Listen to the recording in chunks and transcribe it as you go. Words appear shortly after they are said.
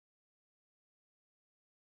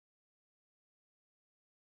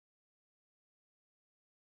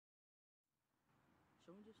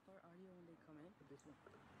someone just start audio when they come in? This one.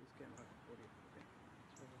 This camera. Audio.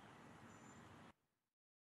 Okay.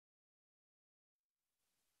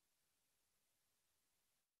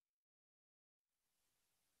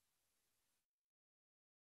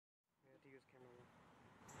 We have to use camera one.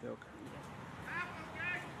 Yeah, okay.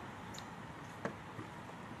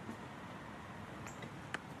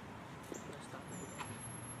 Stop it.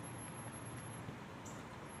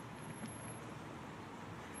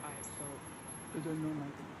 Alright, so is there no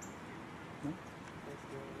mic? No?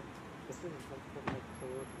 This is something like so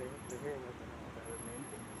they're hearing us and all that main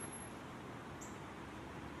thing.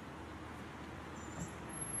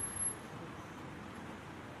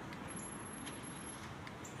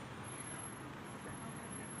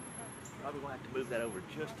 Probably gonna have to move that over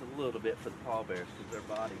just a little bit for the pallbearers because their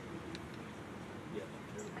body. Yeah.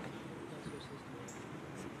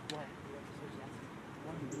 What?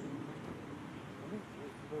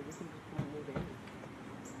 Bro, you can just come move in.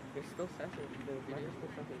 They're still sensitive. The mic is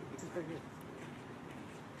still sensitive. You can still hear.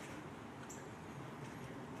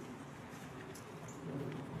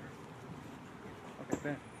 Okay,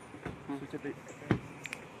 Ben.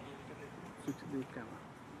 Switch the camera.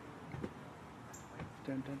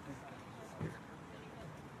 Turn.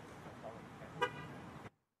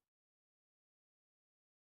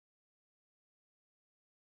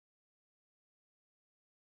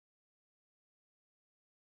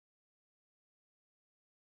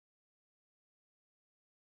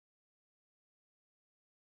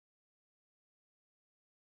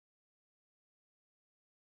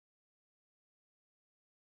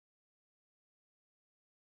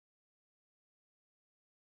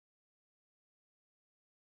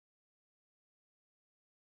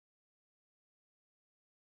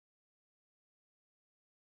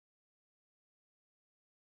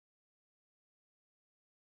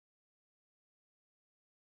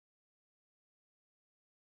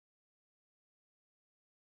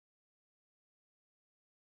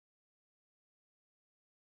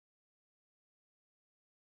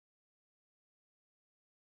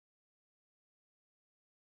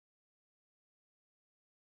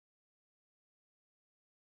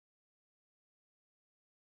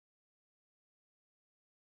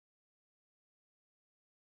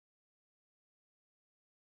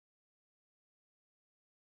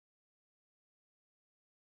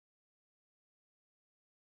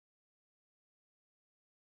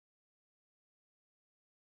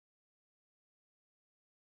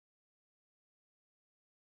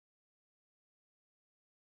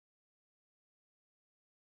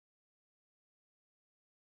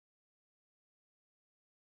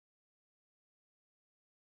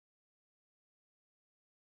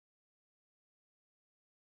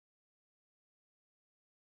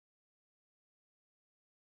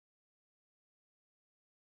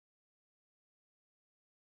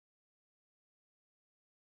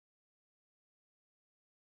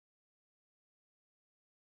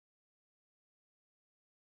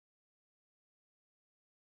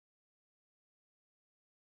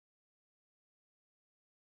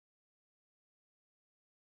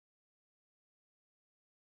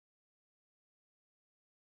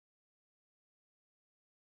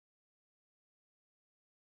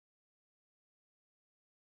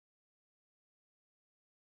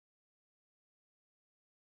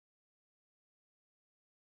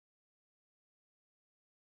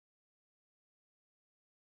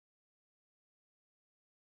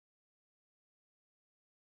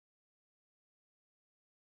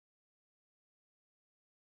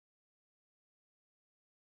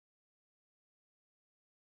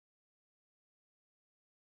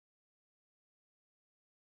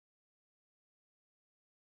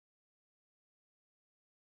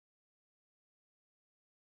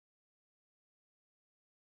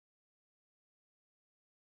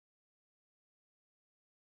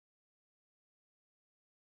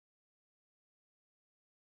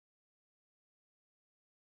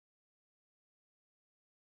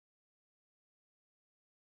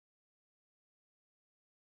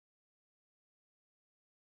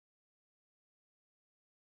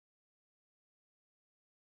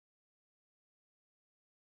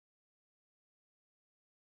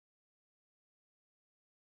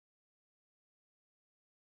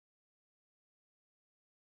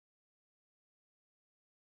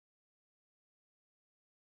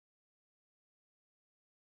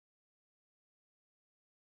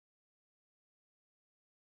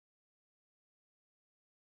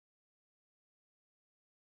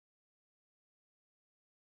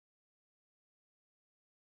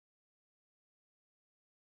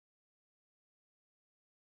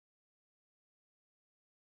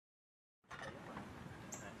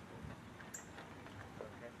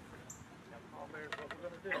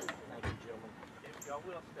 Thank you, gentlemen. If y'all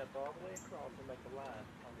will step all the way across and make a line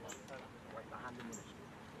on the other side. Right behind the minister,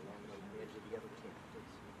 along the edge of the other tent,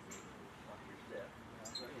 please. Watch your step.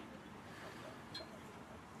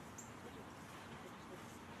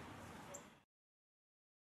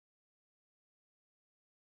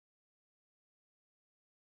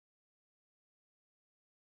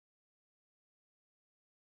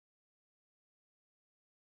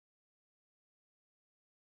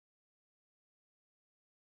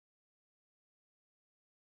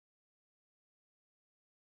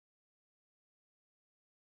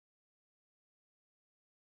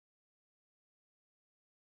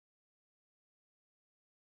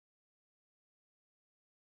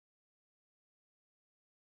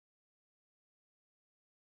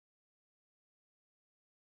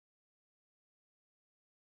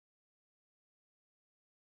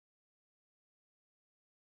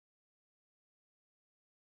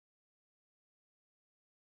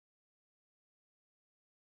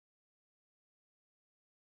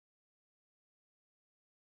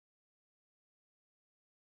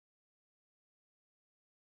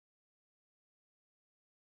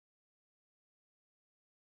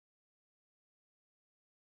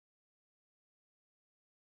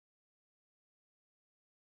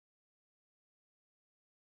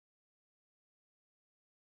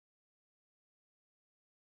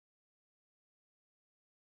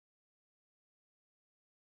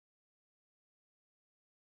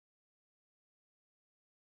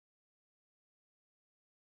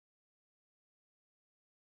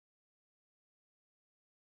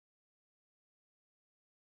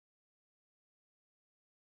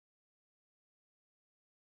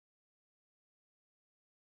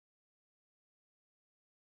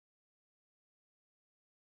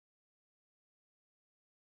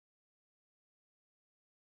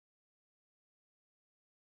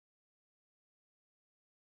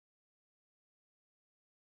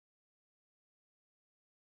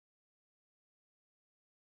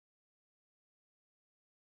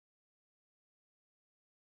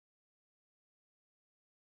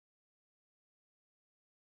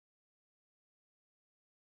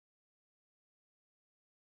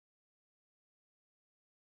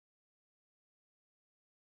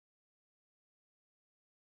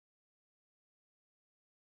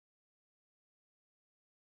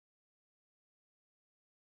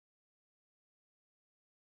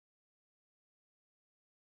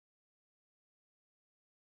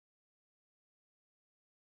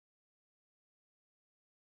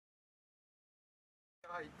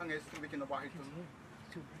 അങ്ങേ സ്തുതിക്കുന്ന വാഴ്ത്തുന്നു.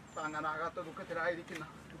 താങ്ങാനാകാത്ത ദുഃഖത്തിലായിരിക്കുന്ന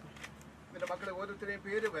നിന്റെ മക്കളെ ഓരോരുത്തരെയും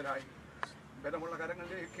പേര് വരായി ബലമുള്ള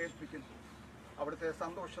കരങ്ങളിലേക്ക് ഏൽപ്പിക്കുന്നു. അവിടുത്തെ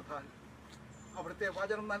സന്തോഷത്താൽ അവിടുത്തെ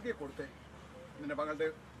വചനം നൽകി കൊടുത്തേ നിന്റെ മകളുടെ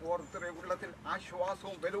ഓരോരുത്തരുടെ ഉള്ളത്തിൽ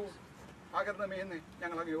ആശ്വാസവും ബലവും പകർന്നമേന്ന്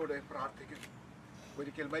ഞങ്ങൾ അങ്ങയോട് പ്രാർത്ഥിക്കുന്നു.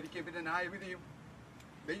 ഒരിക്കൽ മരിക്കും പിന്നെ ന്യായവിധിയും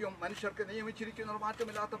ദൈവം മനുഷ്യർക്ക് നിയമിച്ചിരിക്കുന്ന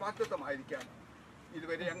മാറ്റമില്ലാത്ത വാഗ്ദത്തമായിരിക്കാം.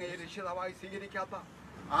 ഇതുവരെ അങ്ങയെ രക്ഷിതാവായി സ്വീകരിക്കാത്ത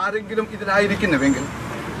ആരെങ്കിലും ഇതിലായിരിക്കുന്നുവെങ്കിൽ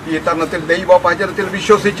ഈ തരുണത്തിൽ ദൈവ വചനത്തിൽ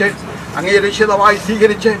വിശ്വസിച്ച് അങ്ങയെ രക്ഷിതാവായി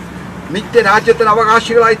സ്വീകരിച്ച് നിത്യരാജ്യത്തിന്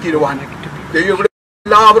അവകാശികളായി തീരുവാൻ ദൈവം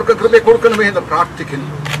എല്ലാവർക്കും കൃപ കൊടുക്കണമേ എന്ന് പ്രാർത്ഥിക്കുന്നു.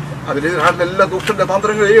 അതിലെതിരാളുടെ എല്ലാ ദുഷ്ടന്റെ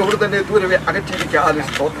തന്ത്രങ്ങളെയും ഇവിടെ തന്നെ ദൂരവെ അകറ്റിയിരിക്കാതെ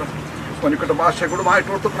സ്തോത്രം. മുൻകിട്ട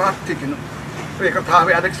ഭാഷകളുമായിട്ടോർത്ത് പ്രാർത്ഥിക്കുന്നു. പ്രിയ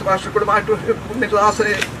കർത്താവെ അലക്സ് ഭാഷകളുമായിട്ട്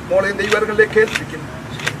ഉണ്ണിദാസനെ മോളെയും ദൈവങ്ങളിലേക്ക് ഏൽപ്പിക്കുന്നു.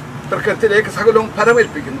 തർക്കത്തിലേക്ക് സകലവും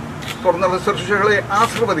ഫലമേൽപ്പിക്കുന്നു. തുറന്നുള്ള ശുശ്രൂഷകളെ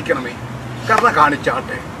ആശീർവദിക്കണമേ. കരുണ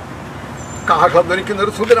കാണിച്ചാട്ടെ. കാഹളം ധരിക്കുന്ന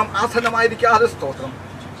ഒരു സുദിനം ആസന്നമായിരിക്കാതെ സ്തോത്രം.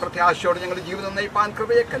 പ്രത്യാശയോടെ ഞങ്ങളുടെ ജീവിതം നയിപ്പാൻ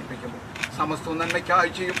കൃപയെ കൽപ്പിക്കുന്നു. സമസ്തവും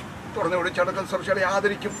നന്മയ്ക്കായി ചെയ്യും. തുറന്നു വിളിച്ചടക്കം സുരക്ഷകളെ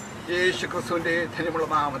ആദരിക്കും. യേശു ക്രിസ്തുവിന്റെ ധന്യമുള്ള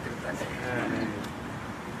നാമത്തിൽ തന്നെ.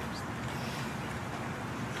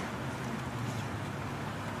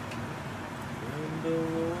 When the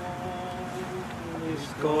road is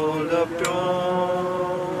called up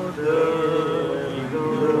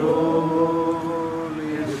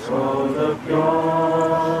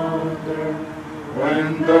yonder, when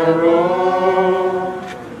the road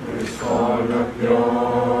is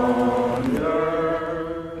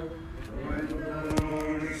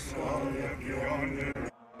called up yonder,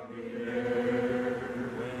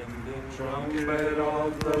 when the trumpet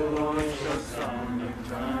of the Lord shall sound, and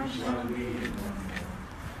time shall be won,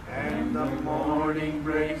 and the morning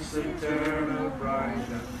breaks eternal, bright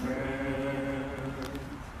and fair,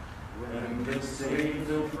 when the saints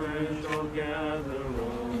of friends shall gather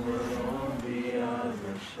over on the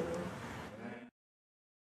other shore.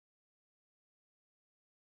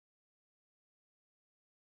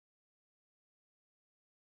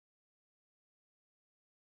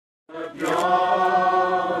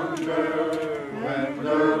 Yonder, when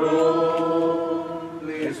the road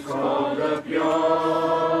is called up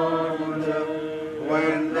yonder.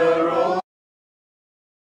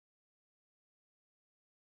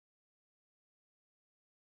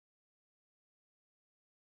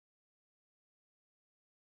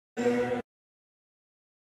 Paul,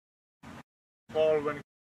 when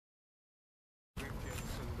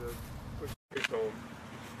Corinthians in the first epistle,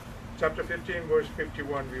 chapter 15, verse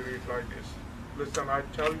 51, we read like this: "Listen, I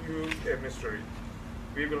tell you a mystery.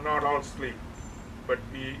 We will not all sleep, but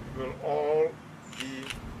we will all be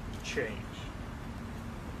changed."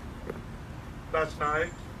 Last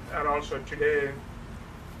night and also today,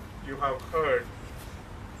 you have heard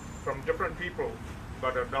from different people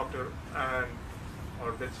about our Dr. and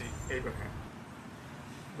or Betsy Abraham.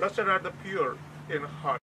 Blessed are the pure in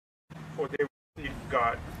heart, for they will see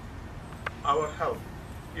God. Our help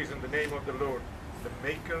is in the name of the Lord, the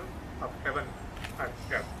maker of heaven and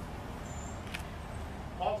earth.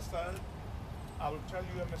 Paul said, "I will tell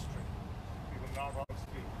you a mystery. We will not all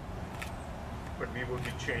sleep, but we will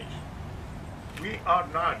be changed." We are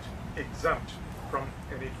not exempt from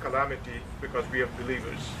any calamity because we are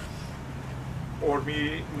believers, or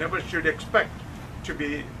we never should expect to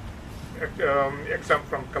be exempt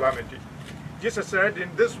from calamity. Jesus said,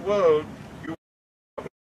 "In this world you will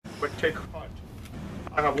have, but take heart.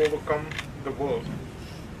 I have overcome the world."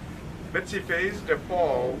 Betsy faced a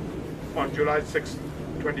fall on July 6,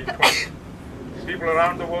 2020. People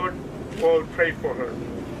around the world prayed for her.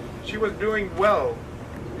 She was doing well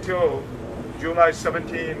till July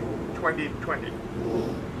 17, 2020,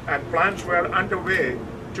 and plans were underway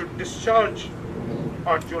to discharge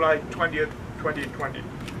on July 20th, 2020.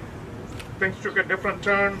 Things took a different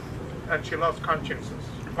turn and she lost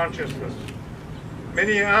consciousness.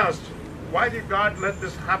 Many asked, why did God let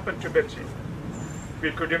this happen to Betsy?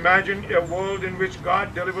 We could imagine a world in which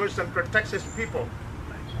God delivers and protects his people.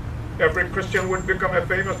 Every Christian would become a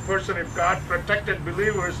famous person if God protected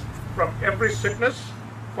believers from every sickness,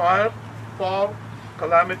 fire, fall,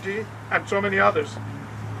 calamity, and so many others.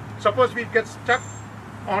 Suppose we get stuck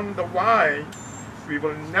on the why, we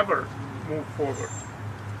will never move forward.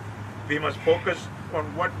 We must focus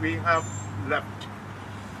on what we have left,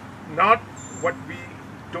 not what we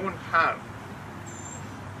don't have.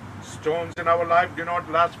 Storms in our life do not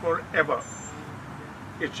last forever.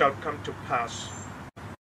 It shall come to pass.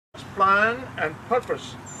 God's plan and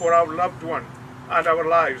purpose for our loved one and our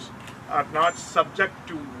lives are not subject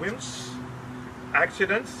to whims,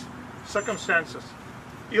 accidents, circumstances,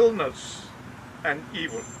 illness, and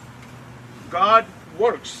evil. God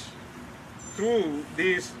works through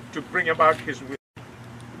these to bring about his will.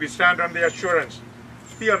 We stand on the assurance,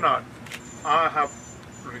 fear not, I have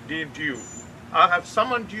redeemed you. I have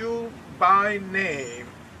summoned you by name.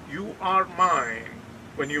 You are mine.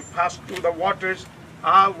 When you pass through the waters,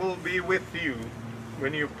 I will be with you.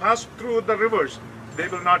 When you pass through the rivers, they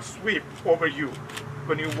will not sweep over you.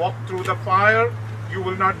 When you walk through the fire, you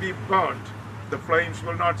will not be burnt. The flames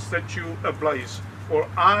will not set you ablaze. For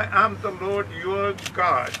I am the Lord your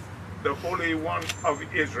God, the Holy One of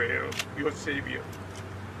Israel, your Savior.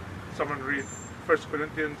 Someone read 1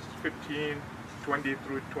 Corinthians 15, 20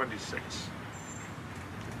 through 26.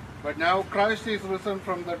 But now Christ is risen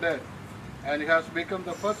from the dead, and he has become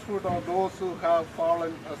the first fruit of those who have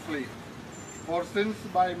fallen asleep. For since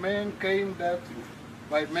by man came death,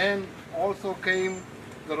 by man also came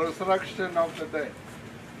the resurrection of the dead.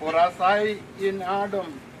 For as I in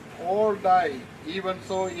Adam all die, even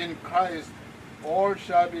so in Christ all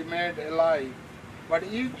shall be made alive, but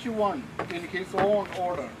each one in his own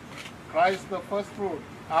order. Christ the first fruit,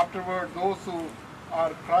 afterward those who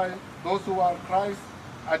are Christ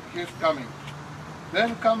at his coming.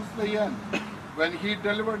 Then comes the end, when he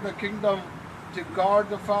delivered the kingdom to God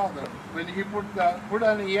the Father, when he put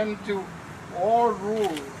an end to all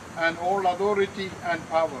rule and all authority and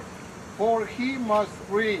power. For he must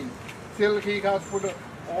reign till he has put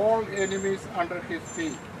all enemies under his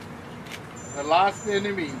feet. The last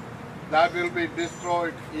enemy that will be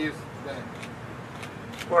destroyed is death.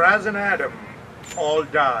 For as in Adam all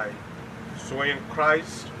die, so in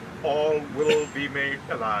Christ all will be made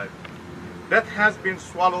alive. Death has been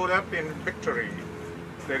swallowed up in victory.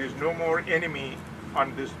 There is no more enemy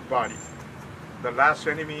on this body. The last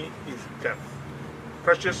enemy is death.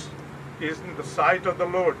 Precious is in the sight of the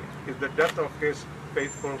Lord is the death of his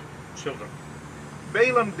faithful children.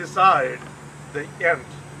 Balaam desired the end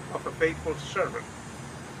of a faithful servant.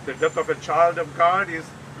 The death of a child of God is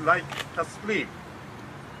like a sleep.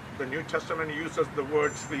 The New Testament uses the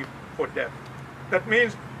word sleep for death. That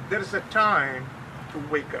means there is a time to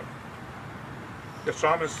wake up. The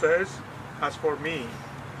psalmist says, as for me,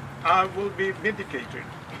 I will be vindicated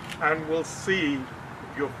and will see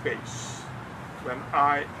your face. When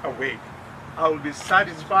I awake, I will be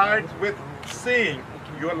satisfied with seeing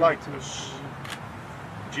your likeness.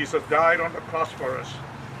 Jesus died on the cross for us,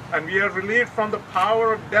 and we are relieved from the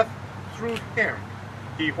power of death through him.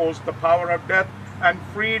 He holds the power of death and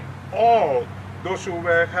freed all those who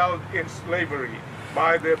were held in slavery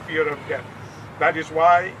by their fear of death. That is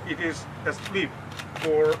why it is asleep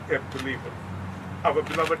for a believer. Our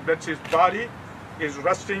beloved Betsy's body is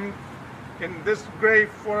resting in this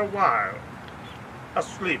grave for a while,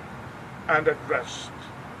 asleep and at rest.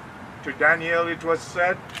 To Daniel it was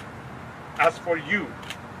said, "As for you,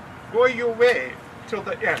 go your way till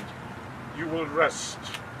the end. You will rest,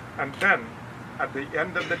 and then at the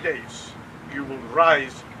end of the days, you will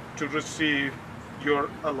rise to receive your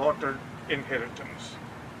allotted inheritance."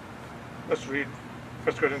 Let's read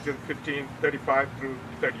 1 Corinthians 15, 35 through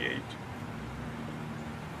 38.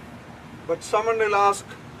 But someone will ask,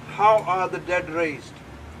 how are the dead raised?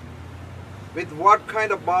 With what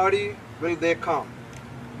kind of body will they come?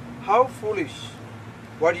 How foolish!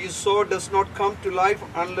 What you sow does not come to life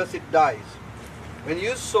unless it dies. When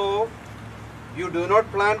you sow, you do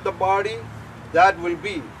not plant the body that will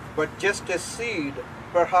be, but just a seed,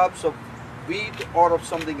 perhaps of wheat or of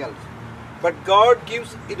something else. But God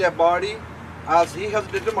gives it a body as He has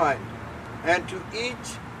determined, and to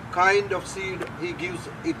each kind of seed He gives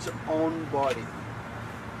its own body.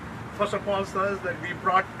 First of all says that we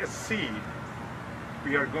brought a seed.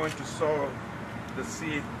 We are going to sow the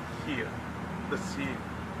seed here. The seed,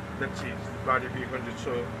 that seed, body we are going to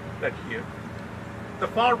sow that here. The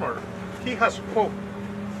farmer, he has hope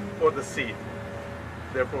for the seed.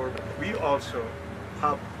 Therefore, we also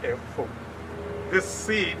have a hope. This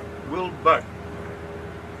seed will bud.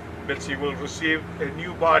 Betsy will receive a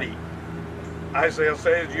new body. Isaiah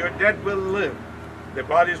says, "Your dead will live, their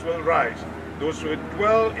bodies will rise. Those who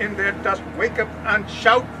dwell in their dust wake up and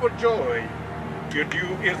shout for joy. Your dew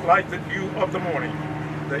is like the dew of the morning.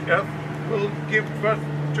 The earth will give birth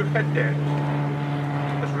to her dead."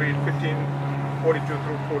 Let's read 15:42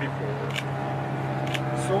 through 44.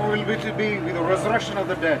 So will it be with the resurrection of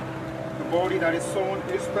the dead. The body that is sown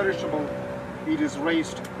is perishable, it is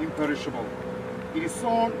raised imperishable. It is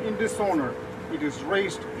sown in dishonor, it is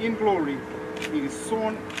raised in glory. It is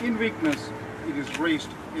sown in weakness, it is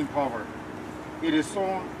raised in power. It is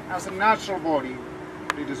sown as a natural body,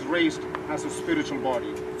 it is raised as a spiritual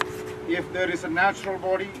body. If there is a natural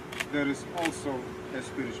body, there is also a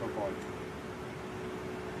spiritual body.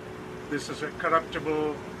 This is a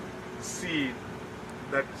corruptible seed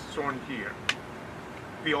that's sown here.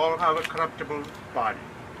 We all have a corruptible body,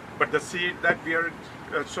 but the seed that we are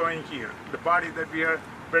sowing here, the body that we are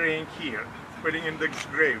burying here, putting in this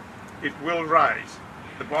grave, it will rise.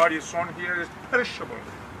 The body sown here is perishable.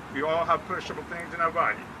 We all have perishable things in our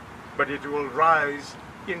body, but it will rise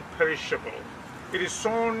imperishable. It is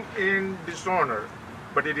sown in dishonor,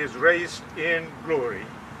 but it is raised in glory.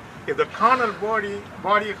 If the carnal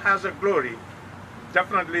body has a glory,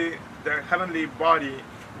 definitely the heavenly body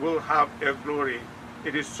will have a glory.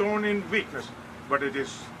 It is sown in weakness, but it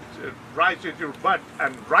is rise with your bud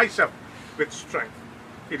and rise up with strength.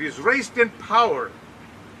 It is raised in power.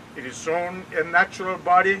 It is sown a natural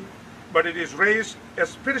body, but it is raised a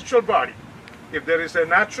spiritual body. If there is a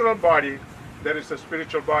natural body, there is a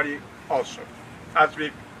spiritual body also. As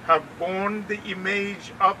we have borne the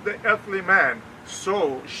image of the earthly man,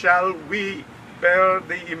 so shall we bear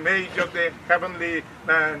the image of the heavenly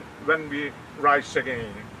man when we rise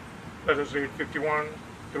again. Let us read 51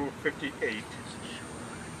 through 58.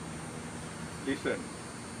 Listen,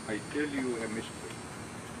 I tell you a mystery.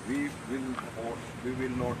 We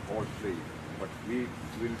will not all sleep, but we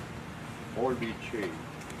will all be changed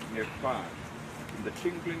in a flash, in the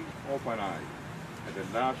twinkling of an eye, at the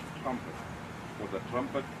last trumpet. For the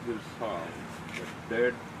trumpet will sound, the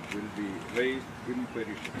dead will be raised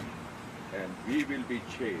imperishable, and we will be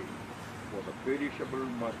changed. For the perishable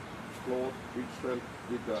must clothe itself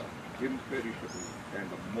with the imperishable, and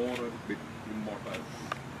the mortal with immortality.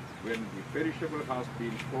 When the perishable has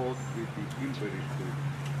been clothed with the imperishable,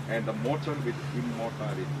 and the mortal with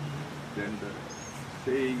immortality, then the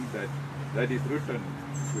saying that is written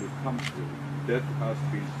will come true. Death has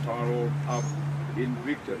been swallowed up in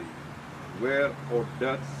victory. Where, O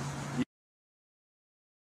death,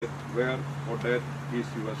 is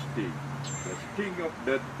your sting? The sting of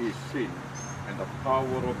death is sin, and the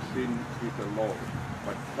power of sin is the law.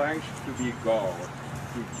 But thanks to be God,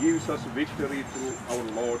 He gives us victory through our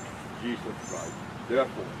Lord Jesus Christ.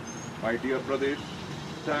 Therefore, my dear brothers,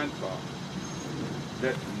 stand firm.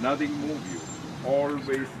 Let nothing move you.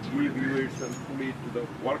 Always give yourself fully to the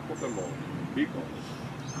work of the Lord, because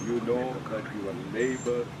you know that your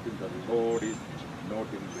labor in the Lord is not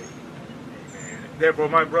in vain. Therefore,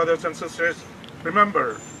 my brothers and sisters,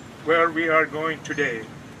 remember where we are going today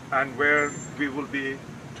and where we will be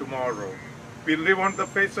tomorrow. We live on the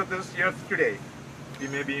face of this earth today, We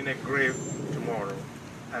may be in a grave tomorrow,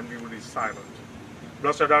 and we will be silent.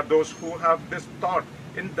 Blessed are those who have this thought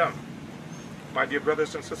in them. My dear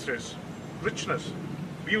brothers and sisters, richness,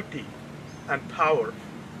 beauty, and power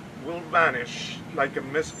will vanish like a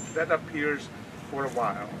mist that appears for a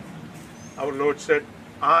while. Our Lord said,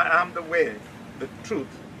 I am the way, the truth,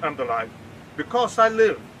 and the life. Because I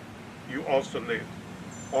live, you also live.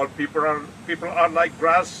 All people are like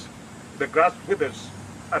grass. The grass withers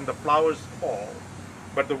and the flowers fall.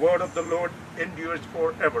 But the word of the Lord endures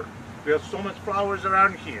forever. There are so much flowers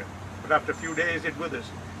around here, but after a few days it withers.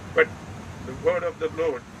 But the word of the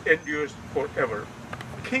Lord endures forever.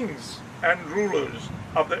 Kings and rulers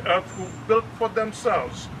of the earth who built for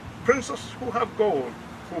themselves, princes who have gold,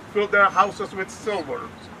 who fill their houses with silver,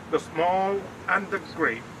 the small and the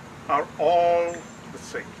great are all the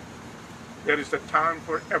same. There is a time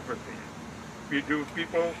for everything.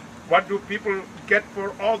 What do people get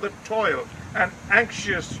for all the toil and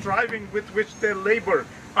anxious striving with which they labor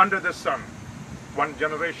under the sun? One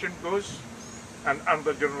generation goes and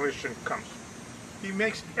another generation comes. He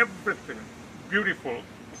makes everything beautiful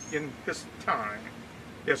in his time.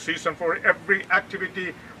 A season for every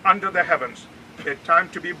activity under the heavens. A time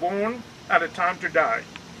to be born and a time to die.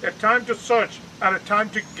 A time to search and a time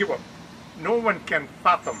to give up. No one can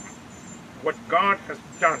fathom what God has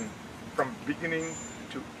done from beginning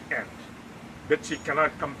to end. Betsy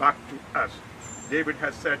cannot come back to us. David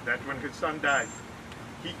has said that when his son died,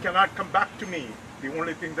 he cannot come back to me. The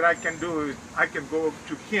only thing that I can do is I can go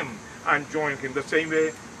to him and join him. The same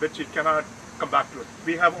way Betsy cannot come back to us.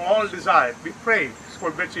 We have all desired, we pray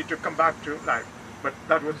for Betsy to come back to life, but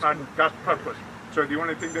that was not God's purpose. So the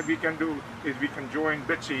only thing that we can do is we can join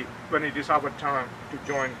Betsy when it is our time to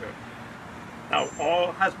join her. Now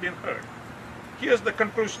all has been heard. Here's the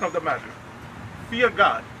conclusion of the matter. Fear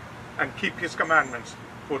God and keep his commandments,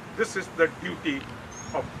 for this is the duty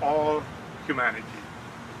of all humanity.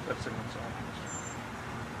 Let's sing that song.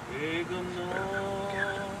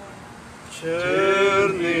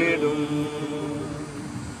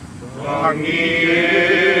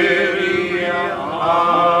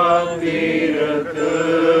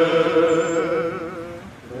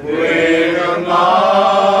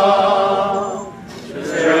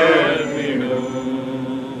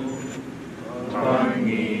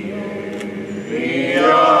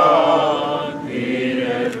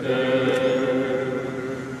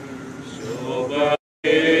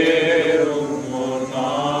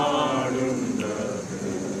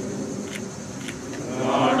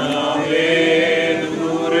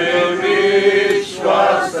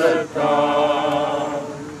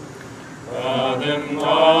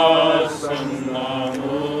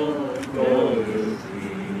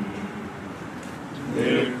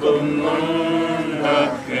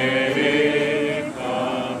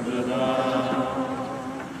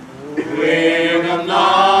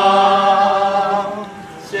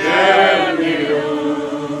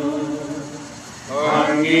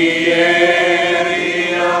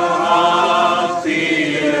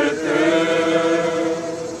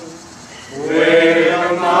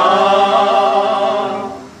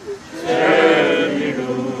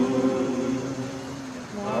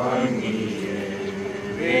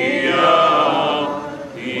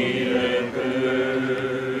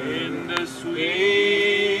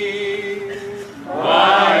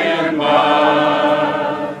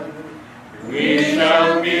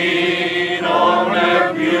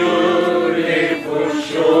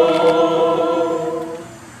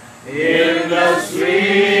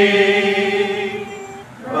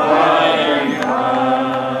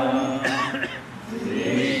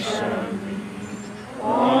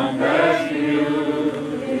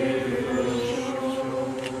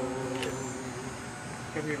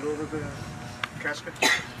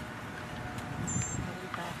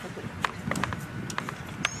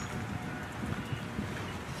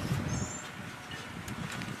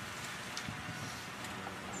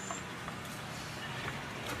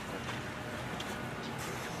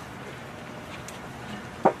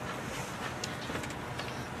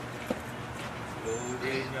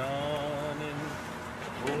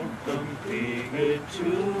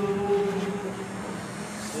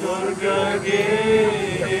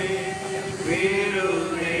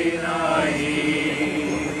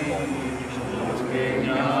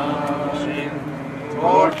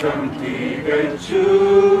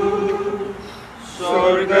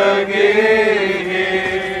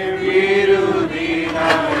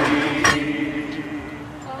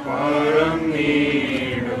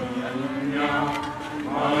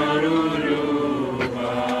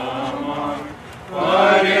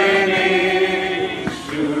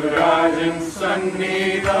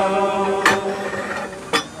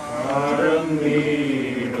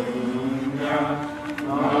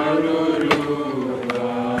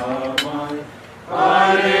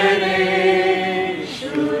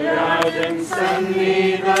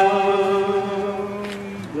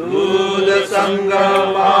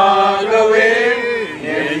 അംഗമാകവേ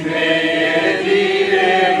എന്നെ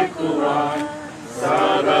എതിരേൽക്കുവാൻ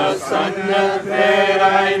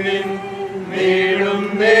സദസന്നദ്ധരായി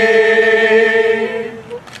നിന്നിടുന്നേ.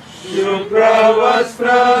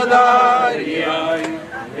 ശുഭ്രവസ്ത്രധാരിയായി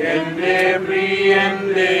എന്റെ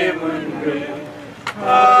പ്രിയന്റെ മുൻപിൽ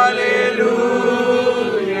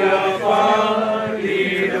hallelujah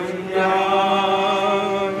പാടിടും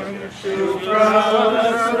ഞാൻ.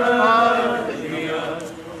 ശുഭ്രവസ്ത്രധാരിയായി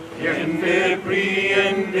എന്റെ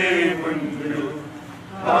പ്രിയന്റെ മുൻപിൽ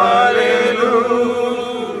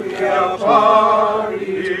hallelujah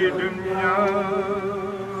പാടിടും ഞാൻ.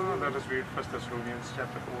 Let us read 1 Thessalonians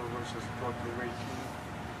chapter 4 verses 12 through 18.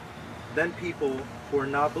 Then people who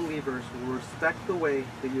are not believers will respect the way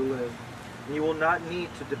that you live, and you will not need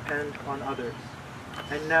to depend on others.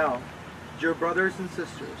 And now, dear brothers and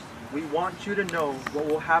sisters, we want you to know what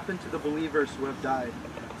will happen to the believers who have died,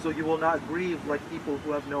 so you will not grieve like people who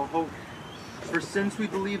have no hope. For since we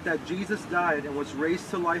believe that Jesus died and was raised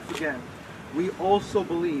to life again, we also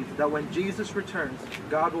believe that when Jesus returns,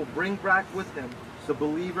 God will bring back with him the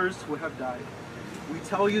believers who have died. We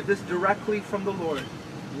tell you this directly from the Lord.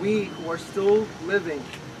 We who are still living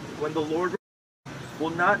when the Lord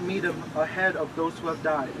will not meet him ahead of those who have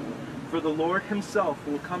died. For the Lord himself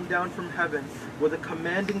will come down from heaven with a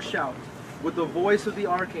commanding shout, with the voice of the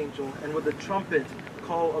archangel, and with the trumpet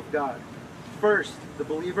call of God. First, the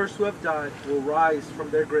believers who have died will rise from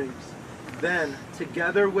their graves. Then,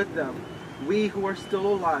 together with them, we who are still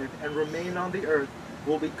alive and remain on the earth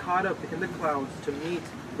will be caught up in the clouds to meet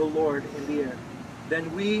the Lord in the air. Then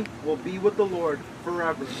we will be with the Lord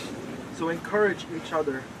forever. So encourage each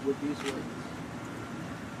other with these words.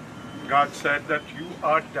 God said that you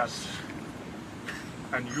are dust,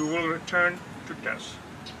 and you will return to dust.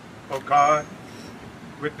 Oh God,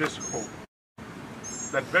 with this hope,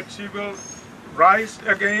 that Betsy will rise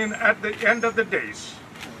again at the end of the days,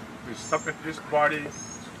 we submit this body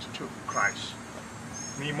to Christ.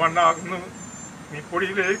 നീ മണ്ണാകുന്നു, നീ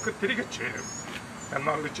പൊടിയിലേക്ക് തിരികെ ചേരും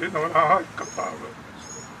എന്നാണ് ചെയ്യുന്നവനായ കർത്താവ്.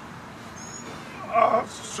 ആ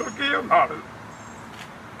സ്വർഗീയ നാട്,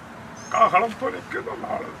 കാഹളം തൊലിക്കുന്ന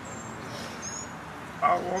നാട്, ആ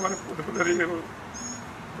ഓമന പുതുപുലരികൾ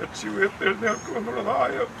വെച്ച്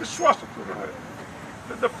ഉയർത്തെഴുന്നേൽക്കുമെന്നുള്ളതായ വിശ്വാസത്തോടെ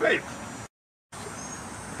the faith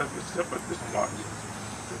that we separate this body,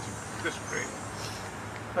 this pray.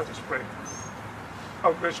 Let us pray.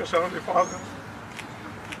 Our gracious Heavenly Father,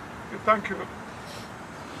 we thank you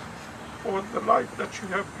for the life that you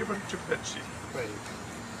have given to Betsy.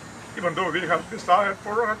 Even though we have desired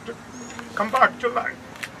for her to come back to life,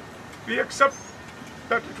 we accept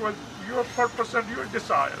that it was your purpose and your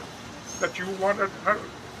desire, that you wanted her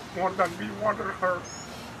more than we wanted her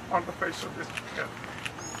on the face of this earth.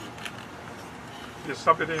 We are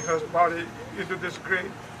submitting her body into this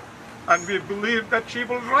grave, and we believe that she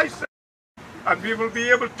will rise again, and we will be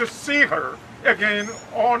able to see her again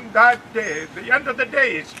on that day, the end of the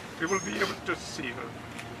days. We will be able to see her.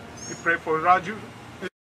 We pray for Raju, we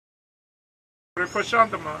pray for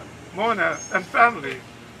Shantaman, Mona and family,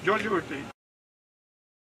 Jojuti,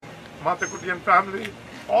 Matakuti and family,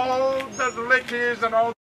 all the relatives and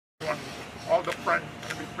all the friends,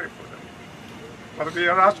 and we pray for them. But we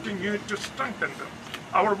are asking you to strengthen them.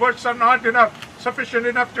 Our words are not enough, sufficient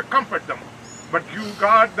enough to comfort them. But you,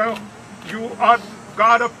 God, you are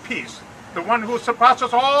God of peace, the one who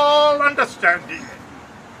surpasses all understanding.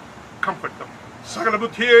 Comfort them. സകല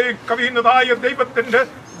ബുദ്ധിയെയും കവിയുന്നതായ ദൈവത്തിന്റെ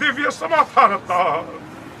ദിവ്യ സമാധാനത്താൽ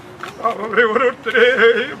അവരെ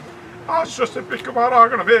ഓരോരുത്തരെയും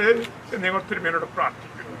ആശ്വസിപ്പിക്കുമാറാകണമേ എന്ന് ഞങ്ങൾ തിരുമേനിയോട്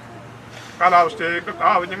പ്രാർത്ഥിക്കുന്നു. കാലാവസ്ഥയെ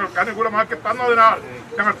കർത്താവ് ഞങ്ങൾക്ക് അനുകൂലമാക്കി തന്നതിനാൽ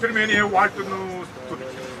ഞങ്ങൾ തിരുമേനിയെ വാഴ്ത്തുന്നു,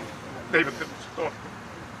 സ്തുതിക്കുന്നു. ദൈവത്തിന് സ്തോത്രം.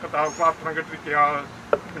 കർത്താവ് പ്രാർത്ഥന കേട്ടിരിക്കയാൽ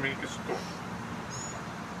തിരുമേനിക്ക് സ്തോത്രം.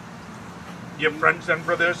 Dear friends and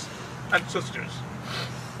brothers and sisters,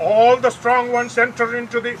 all the strong ones enter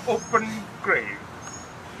into the open grave.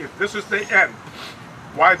 If this is the end,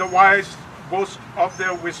 why the wise boast of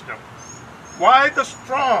their wisdom? Why the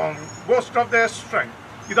strong boast of their strength?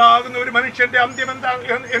 ഇതാകുന്ന ഒരു മനുഷ്യന്റെ അന്ത്യം എന്താ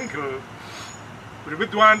എങ്കിൽ ഒരു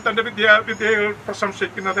വിദ്വാൻ തന്റെ വിദ്യയിൽ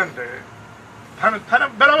പ്രശംസിക്കുന്നത് എന്ത്?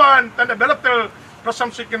 ബലവാൻ തന്റെ ബലത്തിൽ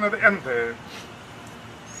പ്രശംസിക്കുന്നത് എന്ത്?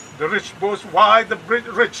 The rich boast. Why the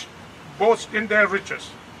rich boast in their riches?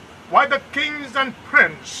 Why the kings and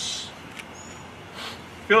princes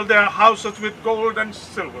fill their houses with gold and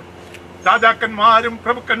silver? രാജാക്കന്മാരും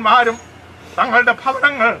പ്രഭുക്കന്മാരും തങ്ങളുടെ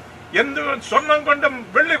ഭവനങ്ങൾ എന്ത് സ്വർണം കൊണ്ടും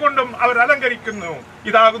വെള്ളി കൊണ്ടും അവർ അലങ്കരിക്കുന്നു.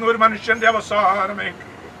 ഇതാകുന്ന ഒരു മനുഷ്യന്റെ അവസാനമെങ്കിൽ.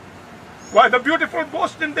 Why the beautiful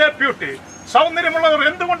boast in their beauty? സൗന്ദര്യമുള്ളവർ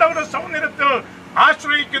എന്തുകൊണ്ട് അവരുടെ സൗന്ദര്യത്തിൽ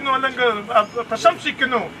ആശ്രയിക്കുന്നു അല്ലെങ്കിൽ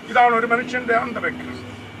പ്രശംസിക്കുന്നു. ഇതാണ് ഒരു മനുഷ്യന്റെ അന്തരംഗം.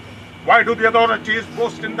 Why do the authorities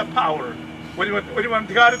boast in the power? ഒരു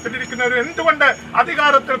അധികാരത്തിലിരിക്കുന്നവർ എന്തുകൊണ്ട്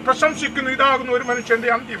അധികാരത്തിൽ പ്രശംസിക്കുന്നു? ഇതാകുന്നു ഒരു മനുഷ്യന്റെ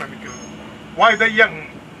അന്ത്യമെങ്കിൽ. Why the young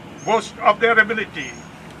boast of their ability?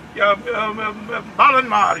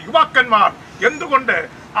 ബാലന്മാർ, യുവാക്കന്മാർ എന്തുകൊണ്ട്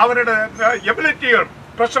അവരുടെ എബിലിറ്റികൾ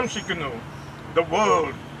പ്രശംസിക്കുന്നു? The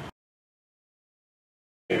world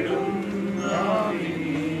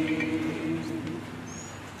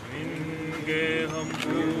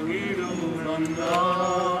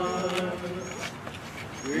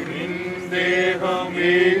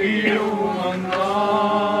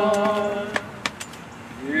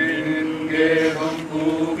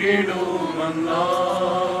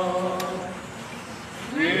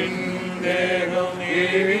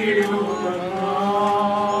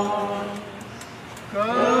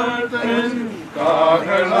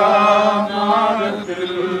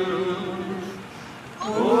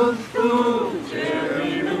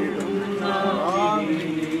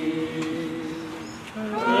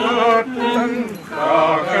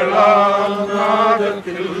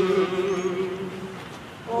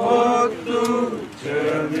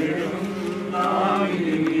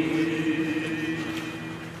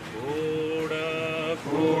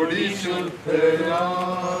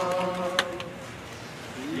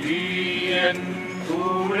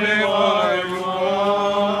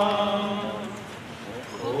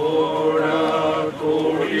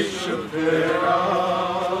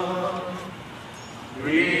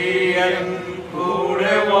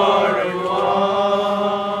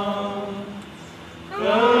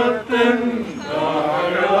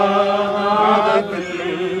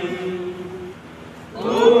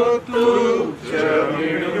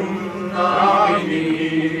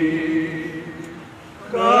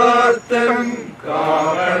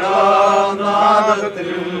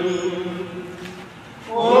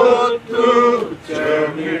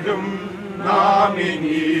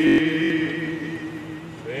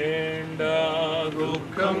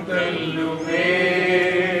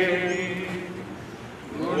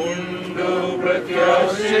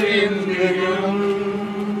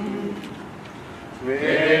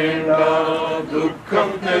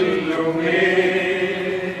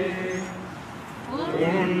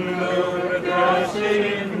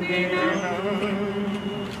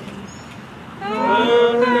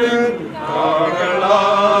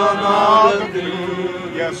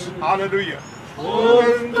Hallelujah.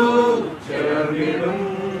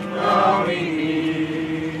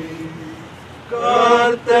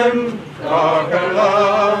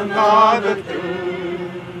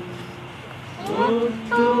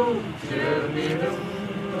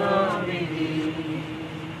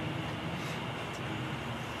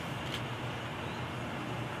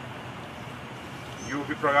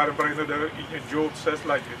 പ്രകാരം പറയുന്നത് Job says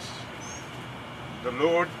like this: the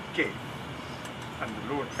Lord gave and the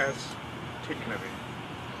Lord has taken away.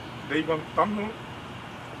 ദൈവം തന്നു,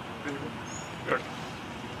 ദൈവം എടുത്തു.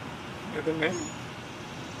 In the name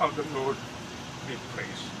of the Lord be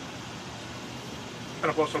praised. And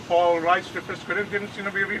Apostle Paul writes to 1 Corinthians,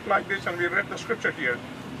 we read like this, and we read the scripture here.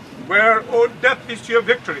 Where, O death, is your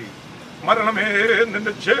victory? മരണമേ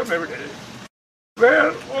നിന്റെ ജയം എവിടെ?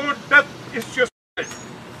 Where, O death, is your sting?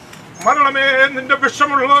 മരണമേ നിന്റെ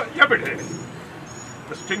വിഷമുള്ള എവിടെ?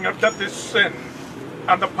 The sting of death is sin,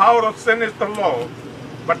 and the power of sin is the law.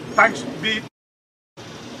 But thanks be,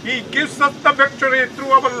 He gives us the victory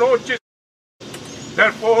through our Lord Jesus.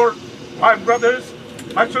 Therefore, my brothers,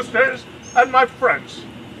 my sisters, and my friends,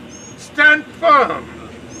 stand firm.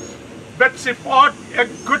 Betsy fought a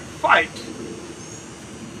good fight.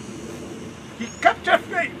 He kept her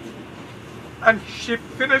faith, and she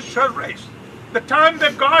finished her race. The time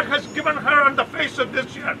that God has given her on the face of this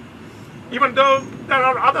year, even though there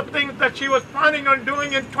are other things that she was planning on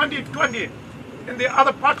doing in 2020 in the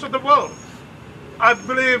other parts of the world, I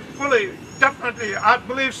believe fully, definitely, I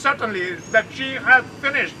believe certainly that she has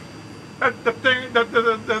finished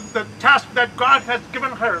the task that God has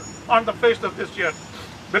given her on the face of this year.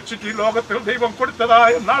 ബെറ്റ്സിക്ക് ലോകത്തിൽ ദൈവം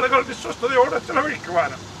കൊടുത്തതായ നാളുകൾ വിശ്വസ്തയോടെ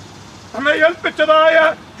ചെലവഴിക്കുവാനും നമ്മെ ഏൽപ്പിച്ചതായ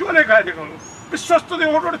ജോലി കാര്യങ്ങൾ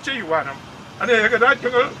വിശ്വസ്തയോടുകൂടെ ചെയ്യുവാനും അനേക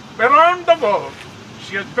രാജ്യങ്ങൾ around the world,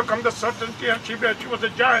 she has become the certainty, and she was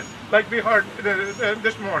a giant, like we heard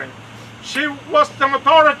this morning. She was the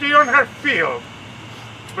authority on her field.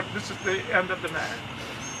 But this is the end of the man.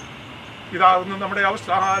 ഇതാകുന്നു നമ്മുടെ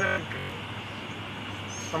അവസാനം.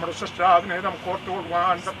 നമ്മുടെ സൃഷ്ടാവിനെ നമുക്ക്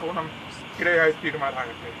ഓർത്തുകൊള്ളുവാൻ തക്കോണം ഇടയായി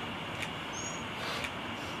തീരുമാനാകട്ടെ.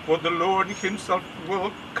 For the Lord himself will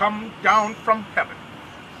come down from heaven.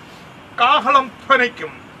 കാഹളം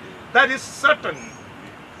ധ്വനിക്കും. That is certain.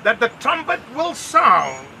 that the trumpet will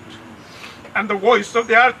sound, and the voice of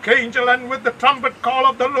the archangel, and with the trumpet call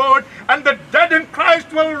of the Lord, and the dead in Christ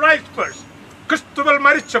will rise first. ക്രിസ്തുവിൽ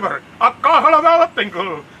മരിച്ചവർ ആ കാഹളനാളത്തെങ്കിൽ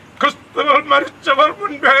ക്രിസ്തുവിൽ മരിച്ചവർ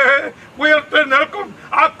മുൻപേ ഉയർത്തെഴുന്നേൽക്കും.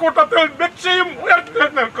 ആ കൂട്ടത്തിൽ ബെറ്റ്സിയും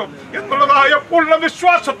ഉയർത്തെഴുന്നേൽക്കും എന്നുള്ളതായ പൂർണ്ണ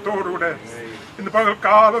വിശ്വാസത്തോടുകൂടെ ഇന്ന്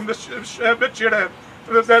പകൽക്കാലം ബെറ്റ്സിയുടെ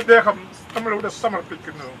ദേഹം നമ്മളിവിടെ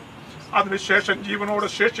സമർപ്പിക്കുന്നു. അതിനുശേഷം ജീവനോട്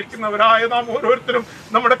ശേഷിക്കുന്നവരായ നാം ഓരോരുത്തരും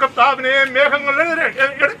നമ്മുടെ കർത്താവിനെ മേഘങ്ങൾ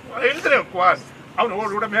എഴുന്നേൽക്കുവാൻ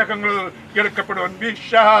അവനോടുകൂടെ മേഘങ്ങൾ എടുക്കപ്പെടുവാൻ. We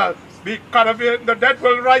shall be caught up in the dead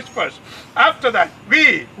will rise first. After that, we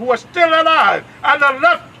who are still alive and are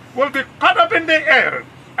left will be caught up in the air,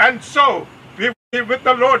 and so we will be with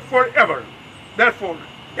the Lord forever. Therefore,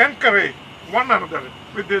 encourage one another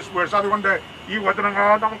with these words. അതുകൊണ്ട് ഈ വചനങ്ങൾ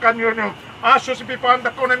നമുക്ക് അന്യോന്യം ആശ്വസിപ്പിക്കാൻ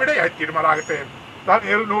തക്കവണ്ണം ഇടയായി തീരുമാറാകട്ടെ.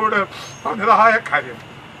 ദാനിയേലിനോട് പറഞ്ഞതായ കാര്യം,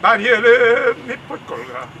 ദാനിയേലേ നീ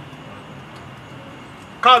പൊയ്ക്കൊള്ളുക,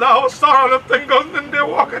 കാലാവസാനത്തെങ്കിൽ നിന്റെ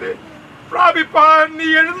ഓഹരി പ്രാപിപ്പാൻ നീ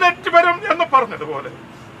എഴുന്നേറ്റ് വരും എന്ന് പറഞ്ഞതുപോലെ.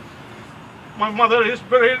 My mother is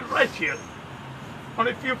buried right here,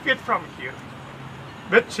 only a few feet from here.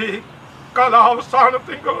 Betsy,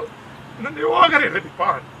 കാലാവസാനത്തെങ്കിൽ നിന്റെ ഓഹരി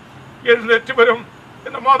ലഭിപ്പാൻ എഴുന്നേറ്റ് വരും.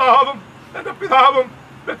 എന്റെ മാതാവും എന്റെ പിതാവും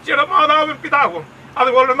ബെച്ചിയുടെ മാതാവും പിതാവും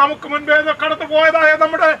അതുപോലെ നമുക്ക് മുൻപേ കടന്നു പോയതായ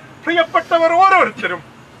നമ്മുടെ പ്രിയപ്പെട്ടവർ ഓരോരുത്തരും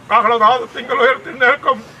കാഹളനാദത്തിങ്കൽ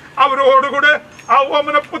ഉയർത്തിനേൽക്കും. അവരോടുകൂടെ ആ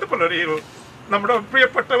ഓമന പുതുപ്പുലരിയിൽ നമ്മുടെ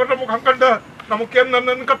പ്രിയപ്പെട്ടവരുടെ മുഖം കണ്ട് നമുക്ക്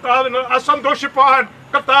എന്നും കർത്താവിന് സന്തോഷിപ്പാൻ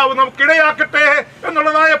കർത്താവ് നമുക്ക് ഇടയാക്കട്ടെ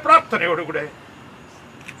എന്നുള്ളതായ പ്രാർത്ഥനയോടുകൂടെ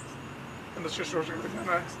എന്റെ ശുശ്രൂഷകൾ ഞാൻ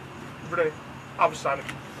ഇവിടെ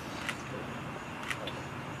അവസാനിക്കും.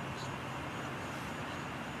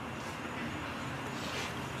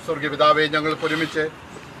 സ്വർഗീയ പിതാവേ, ഞങ്ങൾ ഒരുമിച്ച്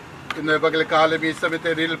ഇന്ന് പകൽക്കാലം ഈ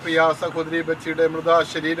സമയത്ത് പ്രിയ സഹോദരി ബെച്ചിയുടെ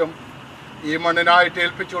മൃതശരീരം ഈ മണ്ണിനായിട്ട്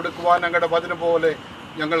ഏൽപ്പിച്ചു കൊടുക്കുവാൻ ഞങ്ങളുടെ വചനം പോലെ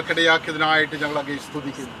ഞങ്ങൾക്കിടയാക്കിയതിനായിട്ട് ഞങ്ങൾ അങ്ങേ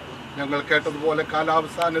സ്തുതിക്കുന്നു. ഞങ്ങൾ കേട്ടതുപോലെ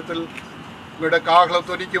കാലാവസാനത്തിൽ ഞങ്ങളുടെ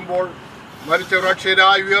കാഹളത്തൊലിക്കുമ്പോൾ മരിച്ചവർ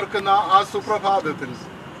അക്ഷയരായി ഉയർക്കുന്ന ആ സുപ്രഭാതത്തിൽ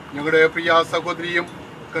ഞങ്ങളുടെ പ്രിയ സഹോദരിയും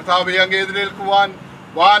കർത്താവെ അങ്ങേ എതിരേൽക്കുവാൻ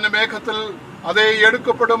വാനമേഘത്തിൽ അതേ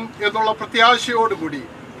എടുക്കപ്പെടും എന്നുള്ള പ്രത്യാശയോടുകൂടി,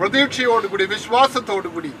 പ്രതീക്ഷയോടുകൂടി,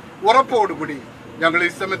 വിശ്വാസത്തോടുകൂടി, ഉറപ്പോടുകൂടി ഞങ്ങൾ ഈ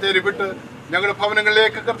സമയത്തേക്ക് വിട്ട് ഞങ്ങളുടെ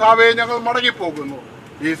ഭവനങ്ങളിലേക്ക് കർത്താവെ ഞങ്ങൾ മടങ്ങിപ്പോകുന്നു.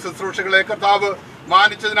 ഈ ശുശ്രൂഷകളെ കർത്താവ്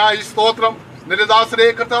മാനിച്ചതിനായി സ്തോത്രം, നിരദാസരെ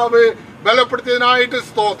കർത്താവ് ബലപ്പെടുത്തിയതിനായിട്ട്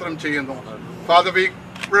സ്തോത്രം ചെയ്യുന്നു. Father, we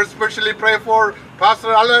especially pray for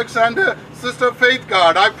Pastor Alex and Sister Faith,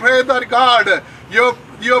 God. I pray that, God,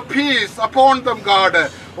 your peace upon them, God.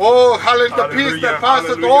 Oh, hallelujah, the peace that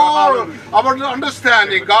passeth all our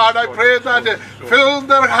understanding, God. I pray that fill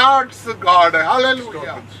their hearts, God.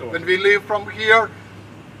 Hallelujah. When we leave from here,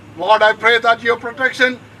 Lord, I pray that your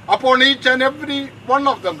protection upon each and every one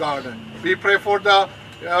of them, God. We pray for the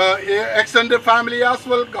extended family as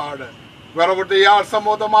well, God. Wherever they are, some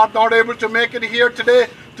of them are not able to make it here today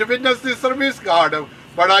to witness this service, God.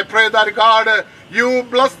 But I pray that, God, you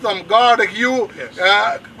bless them, God.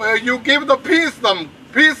 You give the peace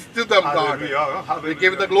to them, God. We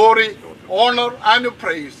give the glory, honor, and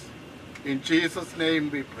praise. In Jesus' name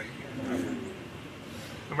we pray.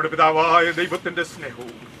 നമ്മുടെ പിതാവായ ദൈവത്തിന്റെ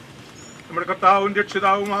സ്നേഹവും നമ്മുടെ കർത്താവും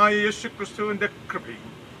രക്ഷിതാവുമായ യേശുക്രിസ്തുവിന്റെ കൃപയും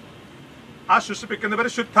ആശ്വസിപ്പിക്കുന്ന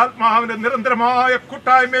പരിശുദ്ധാത്മാവിന്റെ നിരന്തരമായ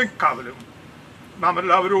കൂട്ടായ്മയും കാവലും നാം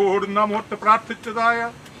എല്ലാവരോടും നാം ഓർത്ത് പ്രാർത്ഥിച്ചതായ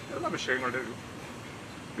എല്ലാ വിഷയങ്ങളുടെ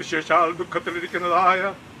വിശേഷാൽ ദുഃഖത്തിലിരിക്കുന്നതായ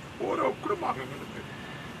ഓരോ കുടുംബാംഗങ്ങളുടെ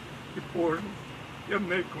ഇപ്പോഴും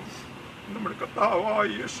എന്നേക്കും നമ്മുടെ കർത്താവായ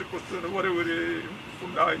യേശുക്രിസ്തുവിന് വരവരെയും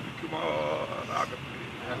ഉണ്ടായിരിക്കുമാറാകട്ടെ.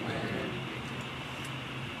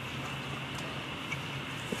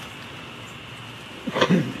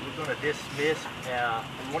 We're going to dismiss. I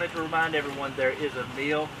wanted to remind everyone there is a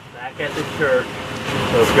meal back at the church.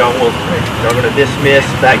 So if y'all going to dismiss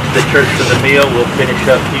back to the church for the meal, we'll finish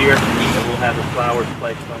up here and we'll have the flowers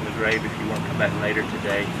placed on the grave if you want to come back later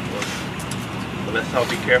today. But let's all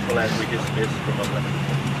be careful as we dismiss from 11.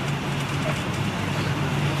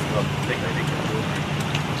 Well, I think they can do it.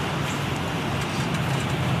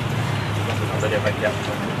 I'll let everybody down.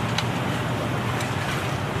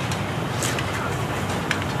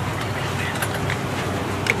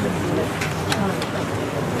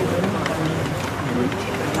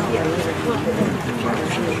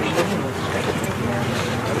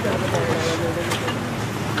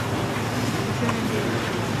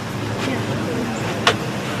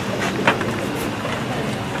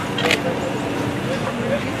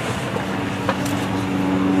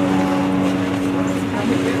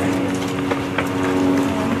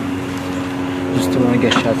 Just want to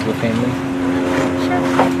get shots of the family? Sure.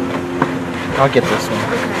 I'll get this one.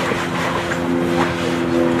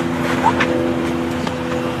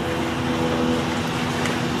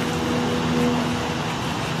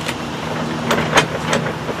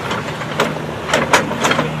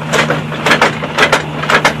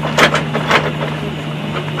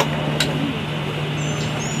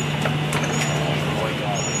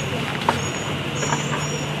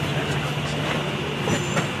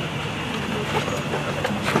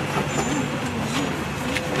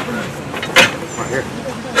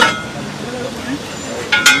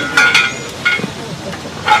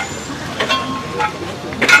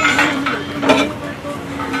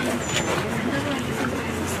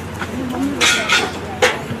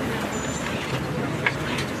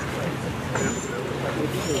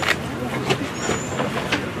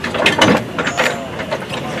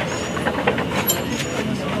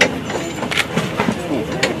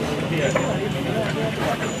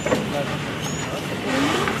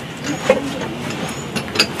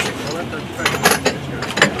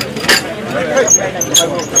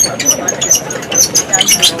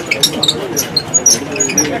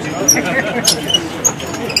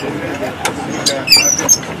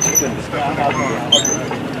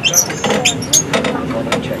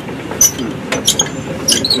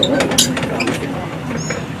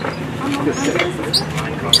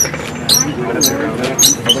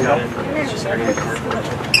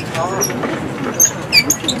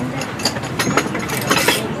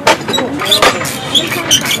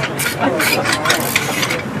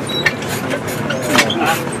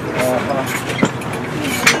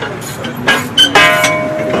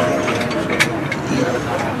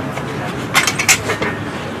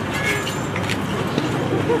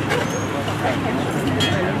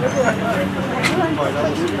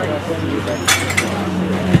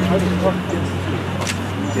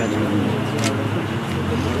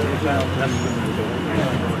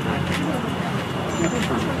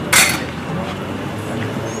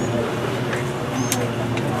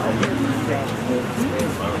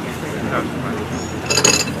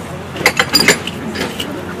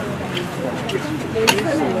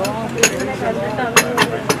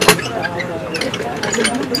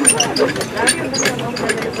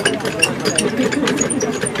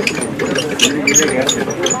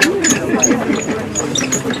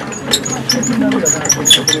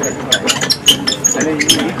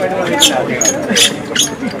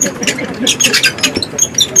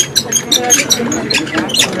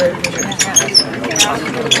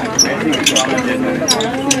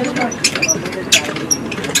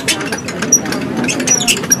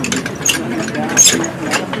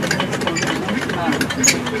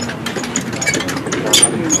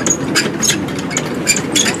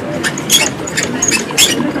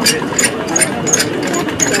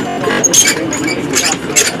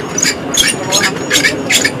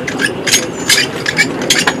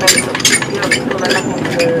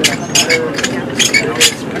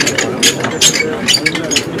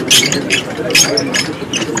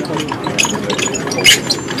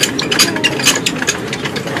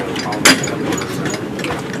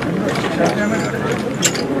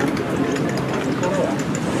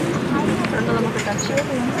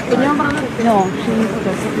 No,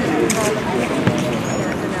 she